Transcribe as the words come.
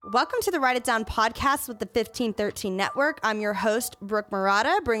Welcome to the Write It Down podcast with the 1513 Network. I'm your host, Brooke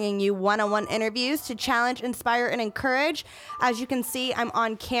Murata, bringing you one-on-one interviews to challenge, inspire, and encourage. As you can see, I'm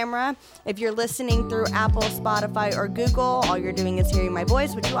on camera. If you're listening through Apple, Spotify, or Google, all you're doing is hearing my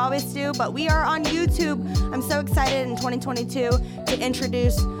voice, which you always do, but we are on YouTube. I'm so excited in 2022 to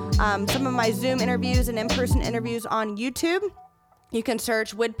introduce some of my Zoom interviews and in-person interviews on YouTube. You can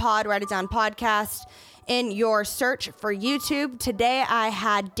search WIDPod, Write It Down Podcast, in your search for YouTube. Today, I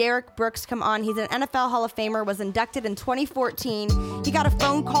had Derrick Brooks come on. He's an NFL Hall of Famer, was inducted in 2014. He got a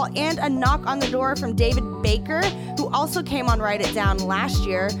phone call and a knock on the door from David Baker, who also came on Write It Down last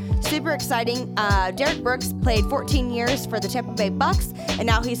year. Super exciting. Derrick Brooks played 14 years for the Tampa Bay Bucks, and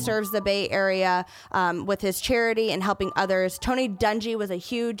now he serves the Bay Area with his charity and helping others. Tony Dungy was a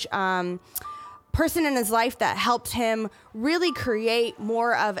huge person in his life that helped him really create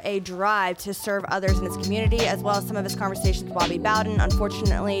more of a drive to serve others in his community, as well as some of his conversations with Bobby Bowden.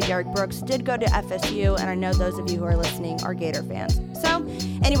 Unfortunately, Derrick Brooks did go to FSU, and I know those of you who are listening are Gator fans. So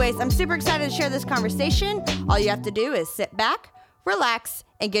anyways, I'm super excited to share this conversation. All you have to do is sit back, relax,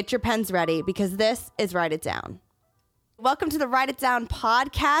 and get your pens ready, because this is Write It Down. Welcome to the Write It Down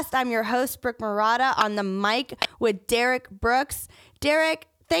podcast. I'm your host, Brooke Murata, on the mic with Derrick Brooks. Derrick,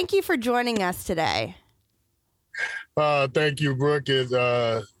 thank you for joining us today. Thank you, Brooke. It's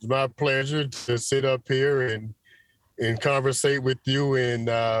my pleasure to sit up here and conversate with you and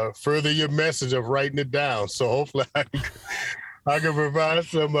further your message of writing it down. So hopefully I can provide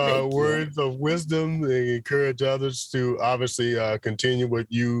some words of wisdom and encourage others to obviously continue what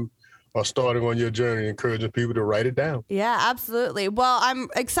you are starting on your journey, encouraging people to write it down. Yeah, absolutely. Well, I'm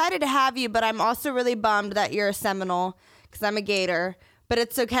excited to have you, but I'm also really bummed that you're a Seminole because I'm a Gator. But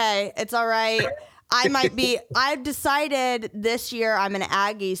it's okay. It's all right. I've decided this year I'm an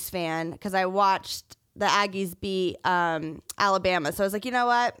Aggies fan because I watched the Aggies beat Alabama. So I was like, you know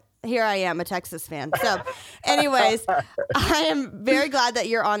what? Here I am, a Texas fan. So anyways, I am very glad that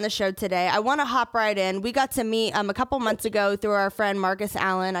you're on the show today. I want to hop right in. We got to meet a couple months ago through our friend Marcus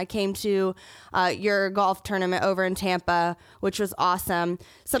Allen. I came to your golf tournament over in Tampa, which was awesome.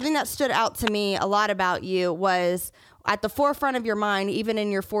 Something that stood out to me a lot about you was at the forefront of your mind, even in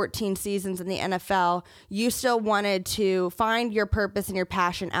your 14 seasons in the NFL, you still wanted to find your purpose and your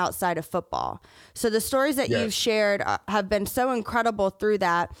passion outside of football. So the stories that you've shared have been so incredible through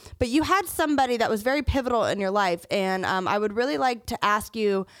that. But you had somebody that was very pivotal in your life. And I would really like to ask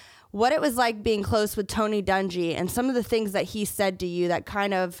you what it was like being close with Tony Dungy and some of the things that he said to you that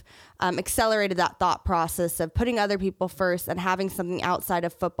kind of accelerated that thought process of putting other people first and having something outside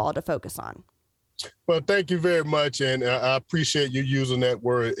of football to focus on. Well, thank you very much, and I appreciate you using that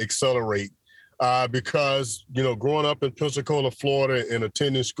word accelerate because, you know, growing up in Pensacola, Florida, and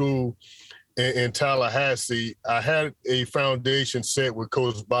attending school in Tallahassee, I had a foundation set with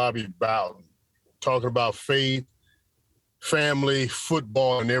Coach Bobby Bowden, talking about faith, family,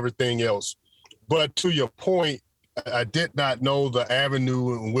 football, and everything else. But to your point, I did not know the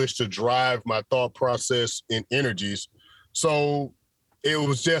avenue in which to drive my thought process and energies. So it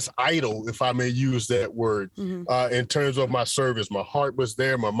was just idle, if I may use that word, in terms of my service. My heart was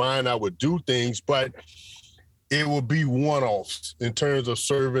there, my mind, I would do things, but it would be one-offs in terms of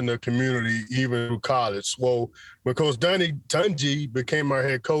serving the community, even through college. Well, because Dungy became our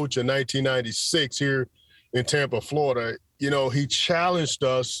head coach in 1996 here in Tampa, Florida, you know, he challenged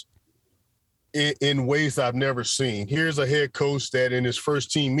us in ways I've never seen. Here's a head coach that in his first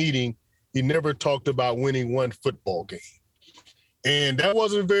team meeting, he never talked about winning one football game. And that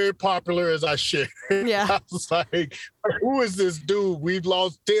wasn't very popular, as I shared. Yeah. I was like, who is this dude? We've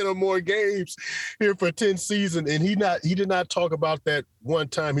lost 10 or more games here for 10 seasons. And he did not talk about that one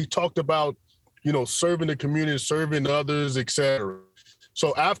time. He talked about, you know, serving the community, serving others, et cetera.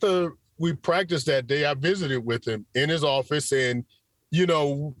 So after we practiced that day, I visited with him in his office. And, you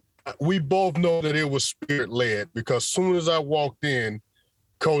know, we both know that it was spirit-led because as soon as I walked in,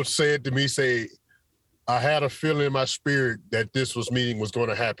 Coach said to me, I had a feeling in my spirit that this meeting was going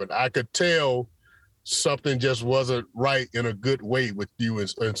to happen. I could tell something just wasn't right in a good way with you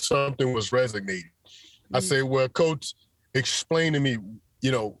and something was resonating. I say, well, Coach, explain to me,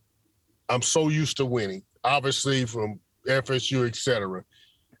 you know, I'm so used to winning, obviously from FSU, et cetera.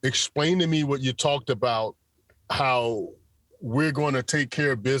 Explain to me what you talked about, how we're going to take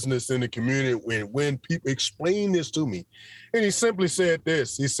care of business in the community when people explain this to me. And he simply said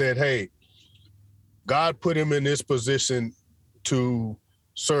this. He said, hey, God put him in this position to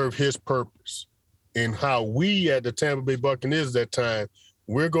serve his purpose. And how we at the Tampa Bay Buccaneers at that time,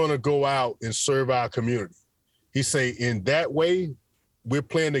 we're going to go out and serve our community. He say, in that way, we're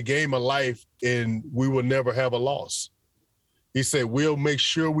playing the game of life and we will never have a loss. He said, we'll make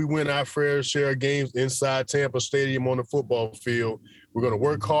sure we win our fair share of games inside Tampa Stadium on the football field. We're going to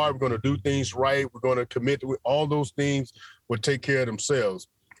work hard. We're going to do things right. We're going to commit to it. All those things will take care of themselves.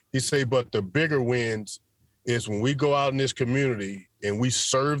 He said, but the bigger wins is when we go out in this community and we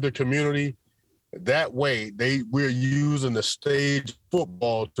serve the community. That way, we're using the stage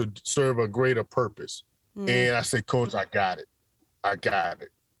football to serve a greater purpose. And I said, Coach, I got it.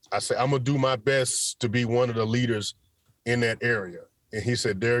 I said, I'm going to do my best to be one of the leaders in that area. And he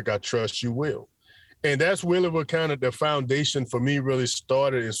said, Derek, I trust you will. And that's really what kind of the foundation for me really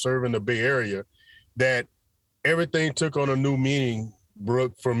started in serving the Bay Area, that everything took on a new meaning,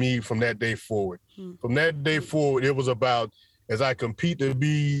 Brooke, for me from that day forward. From that day forward, it was about, as I compete to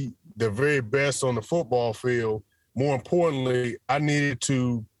be the very best on the football field, more importantly, I needed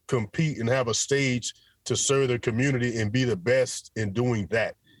to compete and have a stage to serve the community and be the best in doing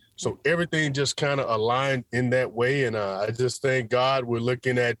that. So everything just kind of aligned in that way. And I just thank God we're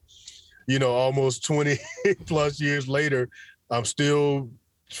looking at, almost 20 plus years later, I'm still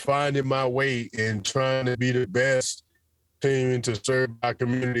finding my way and trying to be the best team to serve our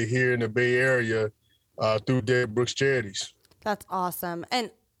community here in the Bay Area through Derek Brooks Charities. That's awesome.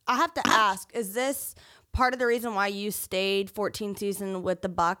 And I have to ask, is this part of the reason why you stayed 14 season with the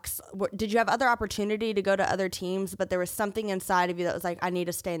Bucks? Did you have other opportunity to go to other teams, but there was something inside of you that was like, I need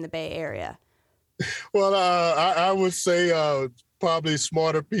to stay in the Bay Area? Well, I would say probably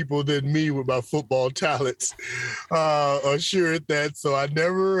smarter people than me with my football talents assured that. So I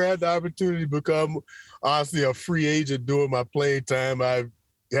never had the opportunity to become, honestly, a free agent during my playing time. I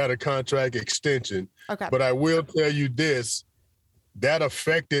had a contract extension. Okay. But I will tell you this. That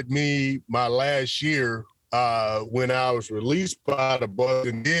affected me my last year when I was released by the Bucks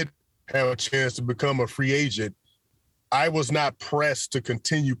and did have a chance to become a free agent. I was not pressed to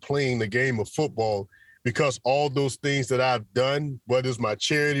continue playing the game of football because all those things that I've done, whether it's my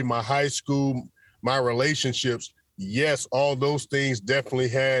charity, my high school, my relationships, yes, all those things definitely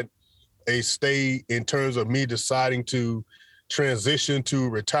had a stay in terms of me deciding to transition to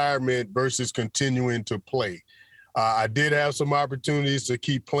retirement versus continuing to play. I did have some opportunities to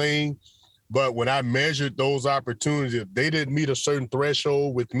keep playing, but when I measured those opportunities, if they didn't meet a certain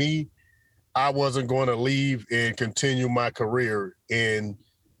threshold with me, I wasn't going to leave and continue my career. And,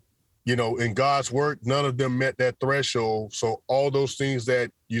 in God's work, none of them met that threshold. So all those things that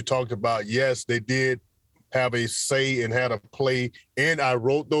you talked about, yes, they did have a say and had a play. And I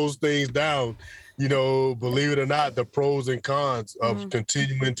wrote those things down, believe it or not, the pros and cons of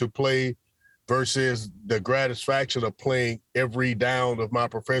continuing to play versus the gratification of playing every down of my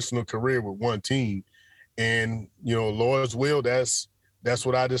professional career with one team. And, Lord's will, that's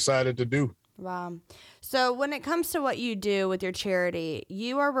what I decided to do. Wow. So when it comes to what you do with your charity,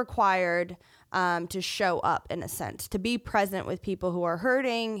 you are required to show up, in a sense, to be present with people who are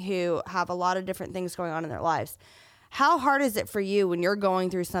hurting, who have a lot of different things going on in their lives. How hard is it for you when you're going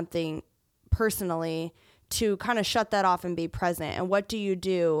through something personally to kind of shut that off and be present? And what do you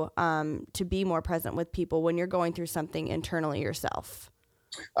do to be more present with people when you're going through something internally yourself?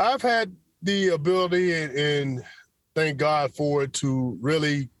 I've had the ability, and thank God for it, to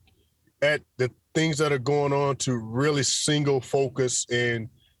really, at the things that are going on, to really single focus and,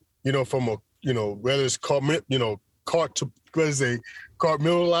 from a, whether it's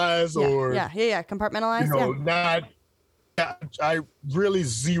compartmentalize or compartmentalize. I really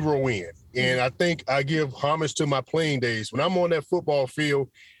zero in. And I think I give homage to my playing days. When I'm on that football field,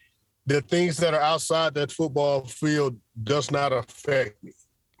 the things that are outside that football field does not affect me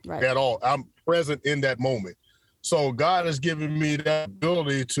at all. I'm present in that moment. So God has given me that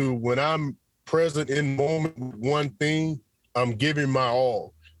ability to, when I'm present in the moment with one thing, I'm giving my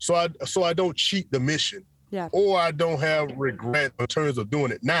all. So I don't cheat the mission, or I don't have regret in terms of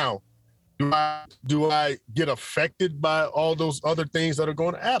doing it. Now, do I get affected by all those other things that are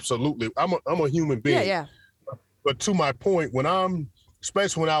going on? Absolutely. I'm a human being. Yeah. But to my point,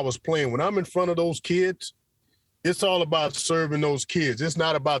 especially when I was playing, when I'm in front of those kids, it's all about serving those kids. It's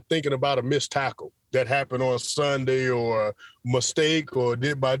not about thinking about a missed tackle that happened on Sunday or a mistake or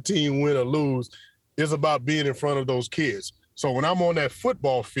did my team win or lose. It's about being in front of those kids. So when I'm on that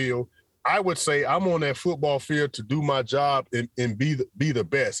football field, I would say I'm on that football field to do my job and be the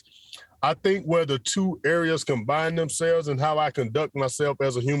best. I think where the two areas combine themselves and how I conduct myself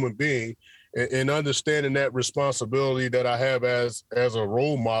as a human being and understanding that responsibility that I have as a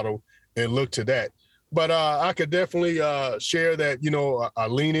role model and look to that. But I could definitely share that, I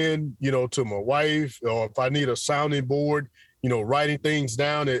lean in, to my wife, or if I need a sounding board, writing things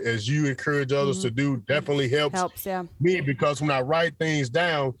down as you encourage others to do definitely helps yeah. me, because when I write things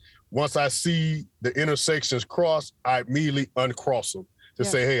down, once I see the intersections cross, I immediately uncross them to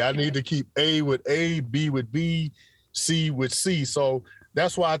say, hey, I need to keep A with A, B with B, C with C. So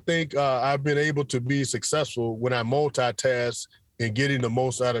that's why I think I've been able to be successful when I multitask and getting the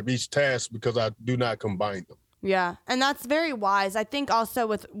most out of each task because I do not combine them. Yeah, and that's very wise. I think also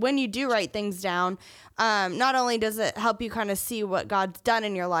with when you do write things down, not only does it help you kind of see what God's done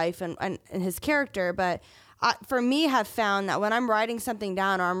in your life and his character, but for me, have found that when I'm writing something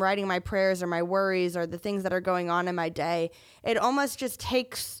down or I'm writing my prayers or my worries or the things that are going on in my day, it almost just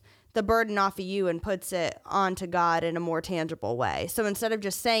takes the burden off of you and puts it onto God in a more tangible way. So instead of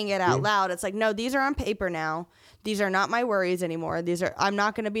just saying it out loud, it's like, no, these are on paper now. These are not my worries anymore. I'm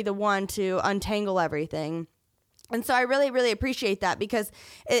not going to be the one to untangle everything. And so I really, really appreciate that because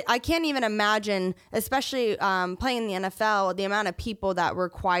I can't even imagine, especially playing in the NFL, the amount of people that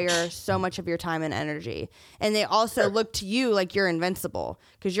require so much of your time and energy. And they also look to you like you're invincible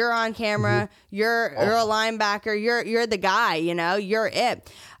because you're on camera, you're a linebacker, you're the guy, you're it.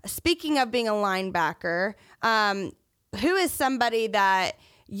 Speaking of being a linebacker, who is somebody that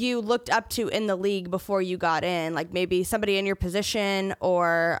you looked up to in the league before you got in? Like maybe somebody in your position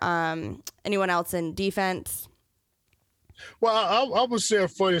or anyone else in defense? Well, I will share a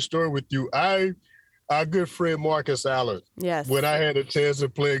funny story with you. Our good friend Marcus Allen. Yes. When I had a chance to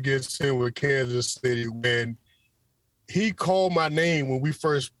play against him with Kansas City, when he called my name when we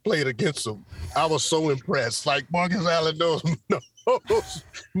first played against him, I was so impressed. Like Marcus Allen knows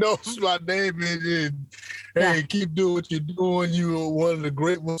my name and hey, keep doing what you're doing. You are one of the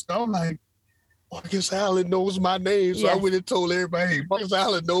great ones. I'm like, Marcus Allen knows my name. So I went and told everybody, hey, Marcus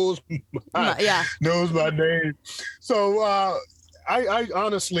Allen knows my name. So I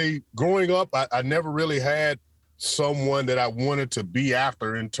honestly, growing up, I never really had someone that I wanted to be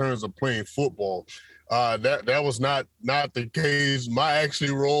after in terms of playing football. That was not the case. My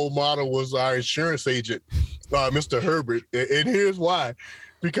actually role model was our insurance agent, Mr. Herbert. And here's why.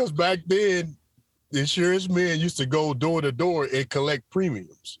 Because back then, the insurance men used to go door to door and collect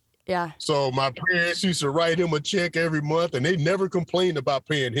premiums. Yeah. So my parents used to write him a check every month, and they never complained about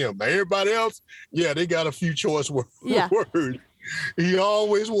paying him. Now, everybody else, they got a few choice words. He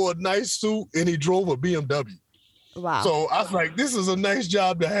always wore a nice suit, and he drove a BMW. Wow. So I was like, this is a nice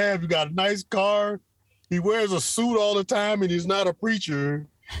job to have. You got a nice car. He wears a suit all the time, and he's not a preacher.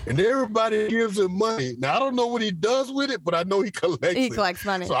 And everybody gives him money. Now, I don't know what he does with it, but I know he collects it. He collects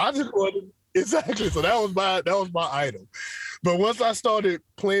money. So I just wanted – exactly. So that was my item. But once I started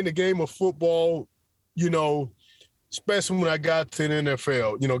playing the game of football, especially when I got to the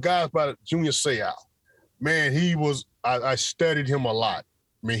NFL, guys by Junior Seau, man, I studied him a lot.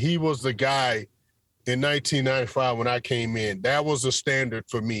 I mean, he was the guy in 1995 when I came in. That was the standard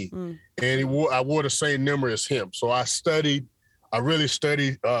for me. And I wore the same number as him. So I really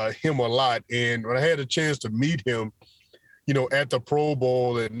studied him a lot. And when I had a chance to meet him, at the Pro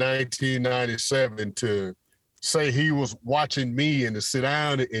Bowl in 1997 to say he was watching me and to sit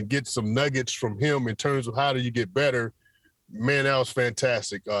down and get some nuggets from him in terms of how do you get better, man, that was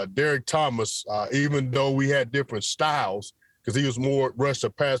fantastic. Derek Thomas, even though we had different styles, because he was more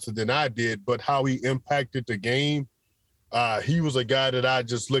rusher passer than I did, but how he impacted the game, he was a guy that I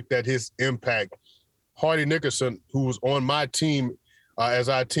just looked at his impact. Hardy Nickerson, who was on my team as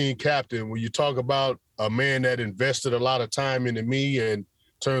our team captain, when you talk about a man that invested a lot of time into me and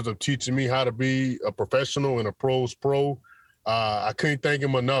terms of teaching me how to be a professional and a pro's pro. I couldn't thank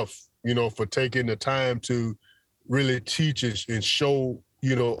him enough, for taking the time to really teach and show,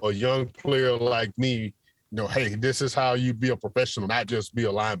 a young player like me, hey, this is how you be a professional, not just be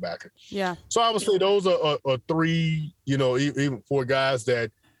a linebacker. Yeah. So I would say those are three, even four guys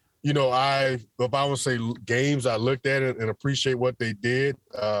that, if I would say games, I looked at it and appreciate what they did.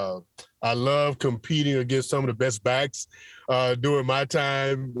 I love competing against some of the best backs during my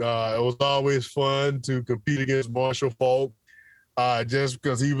time. It was always fun to compete against Marshall Faulk just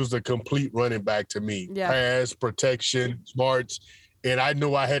because he was a complete running back to me. Pass, protection, smarts. And I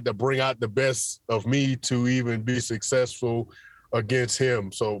knew I had to bring out the best of me to even be successful against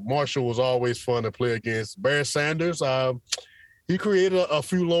him. So Marshall was always fun to play against. Barry Sanders, he created a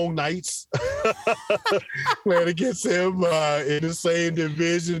few long nights playing against him in the same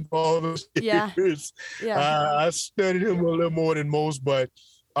division for all those years. I studied him a little more than most, but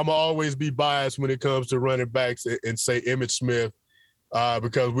I'm going to always be biased when it comes to running backs and say Emmitt Smith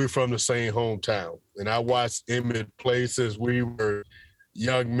because we're from the same hometown. And I watched Emmitt play since we were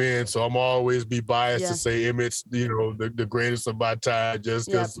young men. So I'm always be biased to Yeah. say Emmitt's, the greatest of my time, just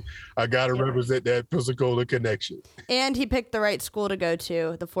Yep. because I got to represent that Pensacola connection. And he picked the right school to go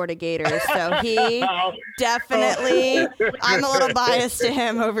to, the Florida Gators. So he definitely, I'm a little biased to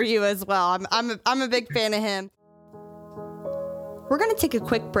him over you as well. I'm a big fan of him. We're going to take a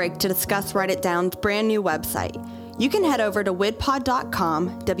quick break to discuss Write It Down's brand new website. You can head over to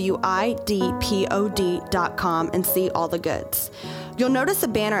widpod.com, widpod.com, and see all the goods. You'll notice a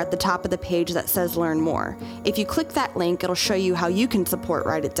banner at the top of the page that says Learn More. If you click that link, it'll show you how you can support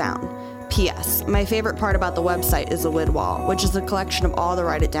Write It Down. P.S. My favorite part about the website is the Wid Wall, which is a collection of all the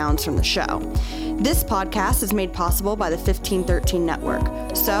Write It Downs from the show. This podcast is made possible by the 1513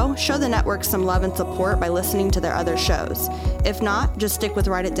 Network, so show the network some love and support by listening to their other shows. If not, just stick with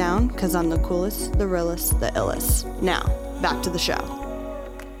Write It Down, because I'm the coolest, the realest, the illest. Now, back to the show.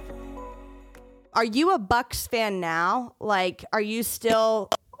 Are you a Bucks fan now? Like, are you still...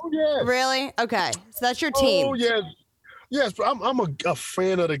 Oh, yes. Really? Okay, so that's your team. Oh, yes. Yes, I'm a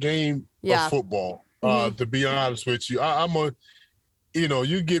fan of the game of football. To be honest with you, I'm a,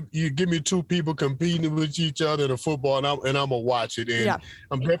 you give me two people competing with each other in a football, and I'm gonna watch it. And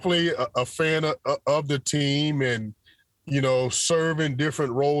I'm definitely a fan of the team, and serving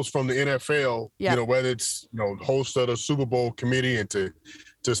different roles from the NFL. Whether it's host of the Super Bowl committee, and to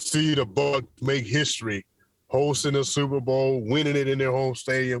see the Bucs make history, hosting the Super Bowl, winning it in their home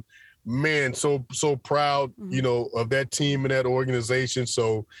stadium. Man, so proud, of that team and that organization.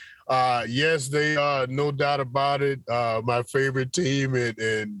 So, yes, they are, no doubt about it, my favorite team,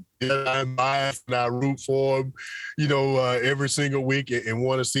 and I'm biased and I root for them, every single week, and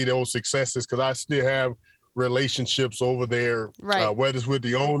want to see those successes, because I still have relationships over there, whether it's with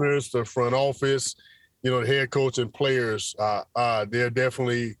the owners, the front office, the head coach and players. They're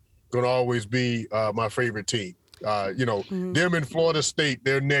definitely going to always be my favorite team. Them in Florida State,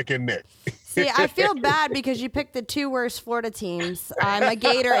 they're neck and neck. See, I feel bad because you picked the two worst Florida teams. I'm a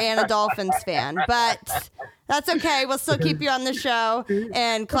Gator and a Dolphins fan, but that's okay. We'll still keep you on the show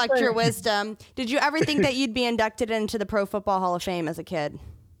and collect your wisdom. Did you ever think that you'd be inducted into the Pro Football Hall of Fame as a kid?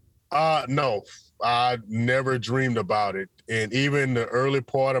 No, I never dreamed about it. And even the early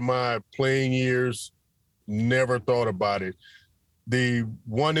part of my playing years, never thought about it. The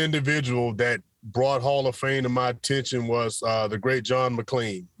one individual that brought Hall of Fame to my attention was the great John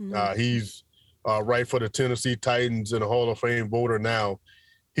McClain. He's right for the Tennessee Titans and a Hall of Fame voter now.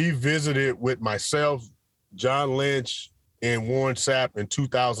 He visited with myself, John Lynch, and Warren Sapp in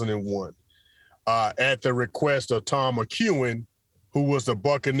 2001 at the request of Tom McEwen, who was the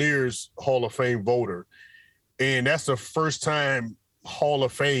Buccaneers Hall of Fame voter. And that's the first time Hall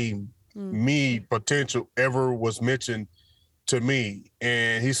of Fame, potential, ever was mentioned to me.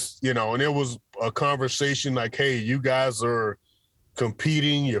 And he's, and it was a conversation like, hey, you guys are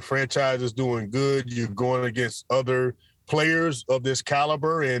competing, your franchise is doing good, you're going against other players of this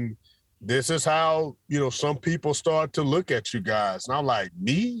caliber, and this is how, some people start to look at you guys. And I'm like,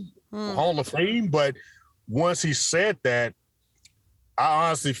 me? Hall of Fame? But once he said that, I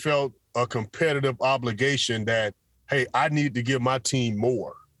honestly felt a competitive obligation that, hey, I need to give my team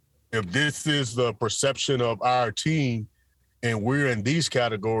more. If this is the perception of our team, and we're in these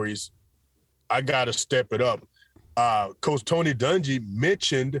categories, I got to step it up. Coach Tony Dungy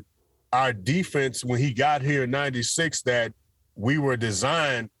mentioned our defense when he got here in 96, that we were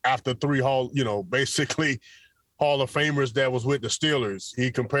designed after three basically Hall of Famers that was with the Steelers. He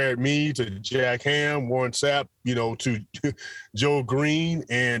compared me to Jack Ham, Warren Sapp, to Joe Green,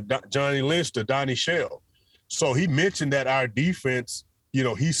 and Johnny Lynch to Donnie Shell. So he mentioned that our defense,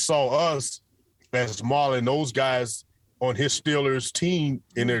 he saw us as modeling those guys on his Steelers team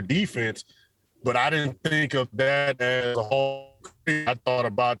in their defense, but I didn't think of that as a whole. I thought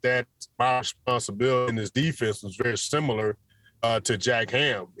about that. My responsibility in this defense was very similar to Jack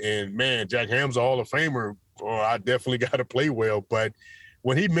Ham. And man, Jack Ham's a Hall of Famer. I definitely got to play well. But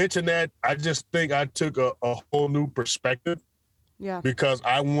when he mentioned that, I just think I took a whole new perspective. Yeah. Because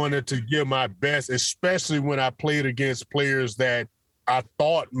I wanted to give my best, especially when I played against players that I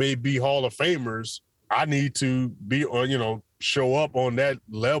thought may be Hall of Famers. I need to be on, show up on that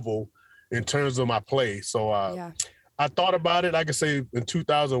level in terms of my play. So I thought about it, like I say, in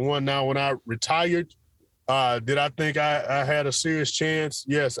 2001. Now, when I retired, did I think I had a serious chance?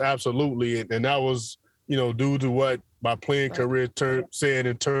 Yes, absolutely. And that was, due to what my playing career said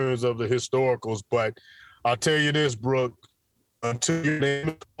in terms of the historicals. But I'll tell you this, Brooke, until your name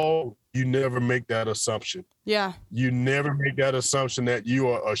is called, you never make that assumption. Yeah. You never make that assumption that you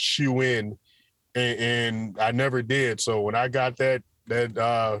are a shoe-in. And I never did. So when I got that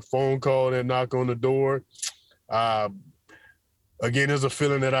phone call, that knock on the door, again, it's a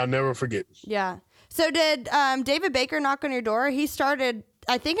feeling that I never forget. Yeah. So did David Baker knock on your door? He started,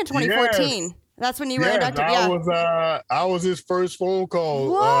 I think, in 2014. Yes. That's when you were Yes, inducted. Yeah. I was his first phone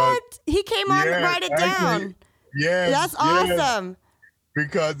call. What? He came on yes, Write It actually, Down. Yes. That's yes. awesome.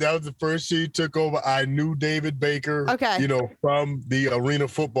 Because that was the first year he took over. I knew David Baker, Okay. From the Arena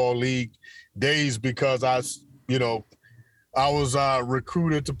Football League days because I was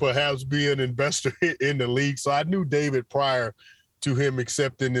recruited to perhaps be an investor in the league. So I knew David prior to him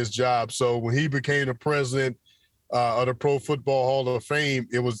accepting this job. So when he became the president of the Pro Football Hall of Fame,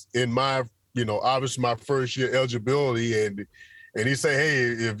 it was in my, obviously my first year eligibility. And he said,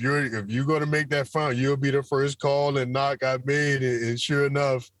 hey, if you're going to make that fun, you'll be the first call and knock I made. And sure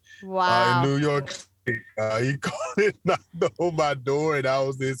enough, wow. in New York City, he called and knocked on my door, and I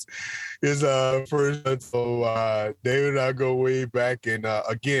was his first son. So David and I go way back. And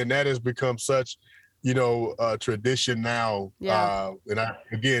again, that has become such, tradition now. Yeah. And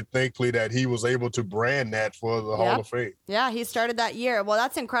again, thankfully that he was able to brand that for the Hall of Fame. Yeah, he started that year. Well,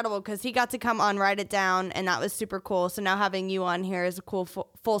 that's incredible because he got to come on Write It Down, and that was super cool. So now having you on here is a cool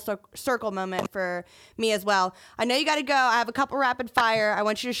full circle moment for me as well. I know you got to go. I have a couple rapid fire. I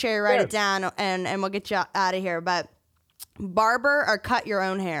want you to share your Write It Down, and we'll get you out of here. But barber or cut your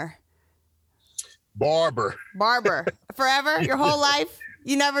own hair? Barber. Forever? Your whole life?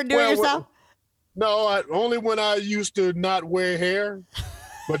 You never do it yourself? No, only when I used to not wear hair.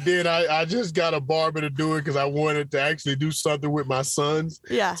 But then I just got a barber to do it because I wanted to actually do something with my sons.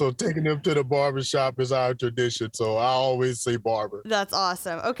 Yeah. So taking them to the barber shop is our tradition. So I always say barber. That's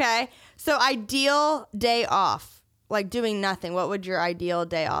awesome. Okay. So ideal day off, like doing nothing. What would your ideal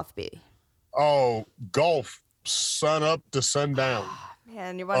day off be? Oh, golf, sun up to sundown.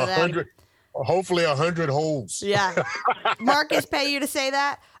 Man, you're one of them. Hopefully 100 holes. Yeah. Marcus pay you to say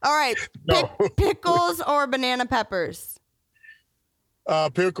that? All right. No. Pickles or banana peppers?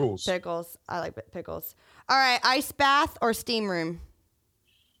 Pickles. Pickles. I like pickles. All right. Ice bath or steam room?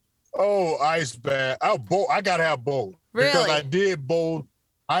 Oh, ice bath. I got to have both. Really? Because I did both.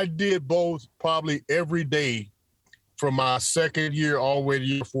 I did both probably every day from my second year all the way to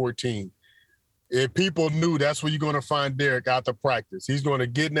year 14. If people knew, that's where you're going to find Derek after practice. He's going to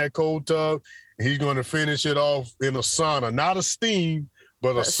get in that cold tub, and he's going to finish it off in a sauna. Not a steam,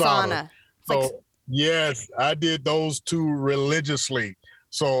 but a sauna. So, yes, I did those two religiously.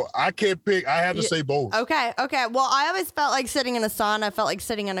 So I can't pick. I have to say both. Okay. Well, I always felt like sitting in a sauna. I felt like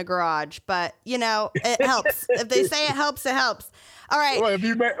sitting in a garage. But, it helps. If they say it helps, it helps. All right.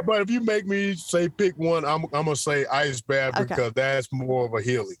 Well, if you make me say pick one, I'm gonna say ice bath because that's more of a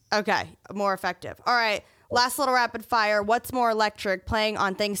healing. Okay, more effective. All right, last little rapid fire. What's more electric, playing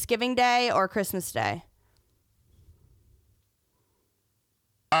on Thanksgiving Day or Christmas Day?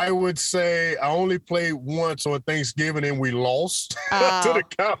 I would say I only played once on Thanksgiving and we lost to the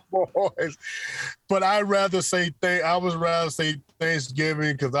Cowboys. But I would rather say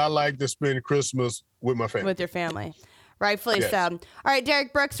Thanksgiving because I like to spend Christmas with my family. With your family. Rightfully so. All right,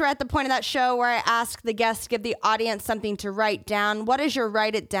 Derek Brooks, we're at the point of that show where I ask the guests to give the audience something to write down. What is your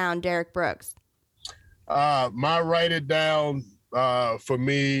Write It Down, Derek Brooks? My Write It Down for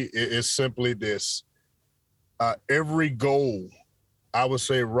me is simply this. Every goal, I would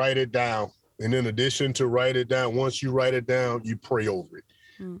say write it down. And in addition to write it down, once you write it down, you pray over it.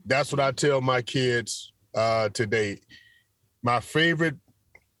 That's what I tell my kids today. My favorite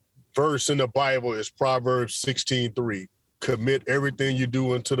verse in the Bible is Proverbs 16:3. Commit everything you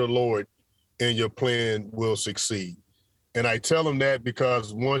do unto the Lord and your plan will succeed. And I tell them that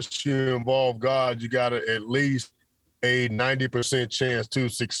because once you involve God, you got at least a 90% chance to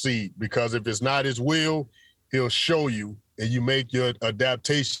succeed, because if it's not his will, he'll show you and you make your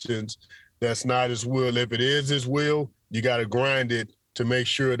adaptations. That's not his will. If it is his will, you got to grind it to make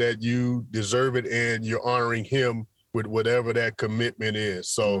sure that you deserve it and you're honoring him with whatever that commitment is.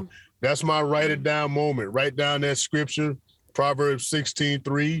 So that's my write it down moment. Write down that scripture, Proverbs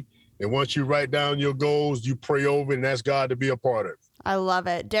 16:3. And once you write down your goals, you pray over it and ask God to be a part of it. I love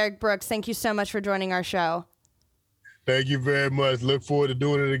it. Derek Brooks, thank you so much for joining our show. Thank you very much. Look forward to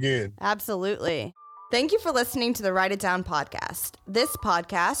doing it again. Absolutely. Thank you for listening to the Write It Down podcast. This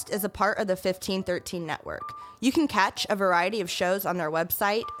podcast is a part of the 1513 network. You can catch a variety of shows on their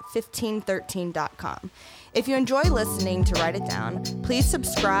website, 1513.com. If you enjoy listening to Write It Down, please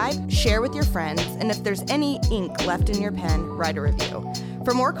subscribe, share with your friends, and if there's any ink left in your pen, write a review.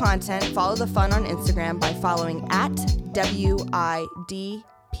 For more content, follow the fun on Instagram by following at WIDPOD.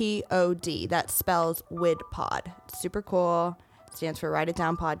 That spells WIDPod. Super cool. Stands for Write It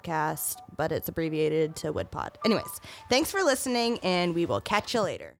Down Podcast, but it's abbreviated to WIDPod. Anyways, thanks for listening, and we will catch you later.